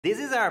This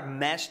is our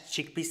mashed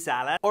chickpea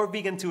salad or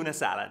vegan tuna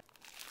salad.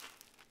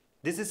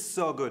 This is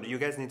so good, you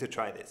guys need to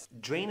try this.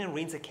 Drain and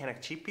rinse a can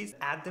of chickpeas,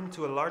 add them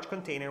to a large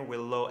container with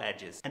low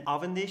edges. An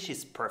oven dish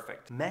is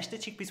perfect. Mash the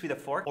chickpeas with a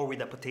fork or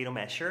with a potato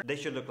masher. They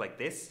should look like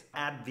this.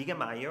 Add vegan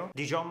mayo,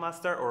 Dijon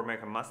mustard or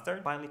American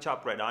mustard, finely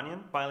chopped red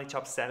onion, finely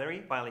chopped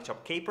celery, finely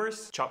chopped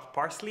capers, chopped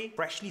parsley,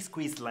 freshly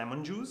squeezed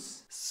lemon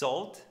juice,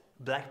 salt,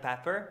 black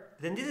pepper.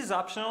 Then this is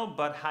optional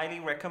but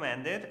highly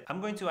recommended. I'm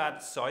going to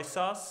add soy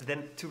sauce.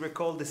 Then to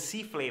recall the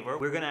sea flavor,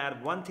 we're gonna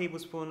add 1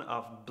 tablespoon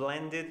of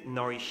blended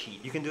nori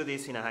sheet. You can do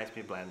this in a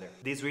high-speed blender.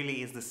 This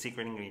really is the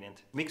secret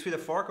ingredient. Mix with a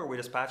fork or with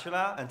a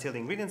spatula until the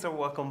ingredients are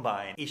well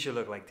combined. It should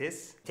look like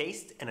this.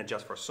 Taste and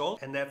adjust for salt,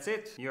 and that's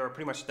it. You're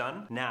pretty much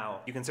done.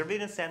 Now, you can serve it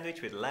in a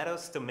sandwich with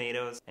lettuce,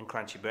 tomatoes, and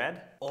crunchy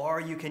bread. Or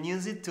you can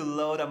use it to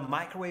load a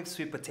microwave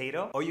sweet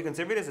potato. Or you can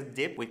serve it as a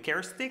dip with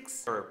carrot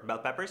sticks or bell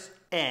peppers.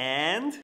 And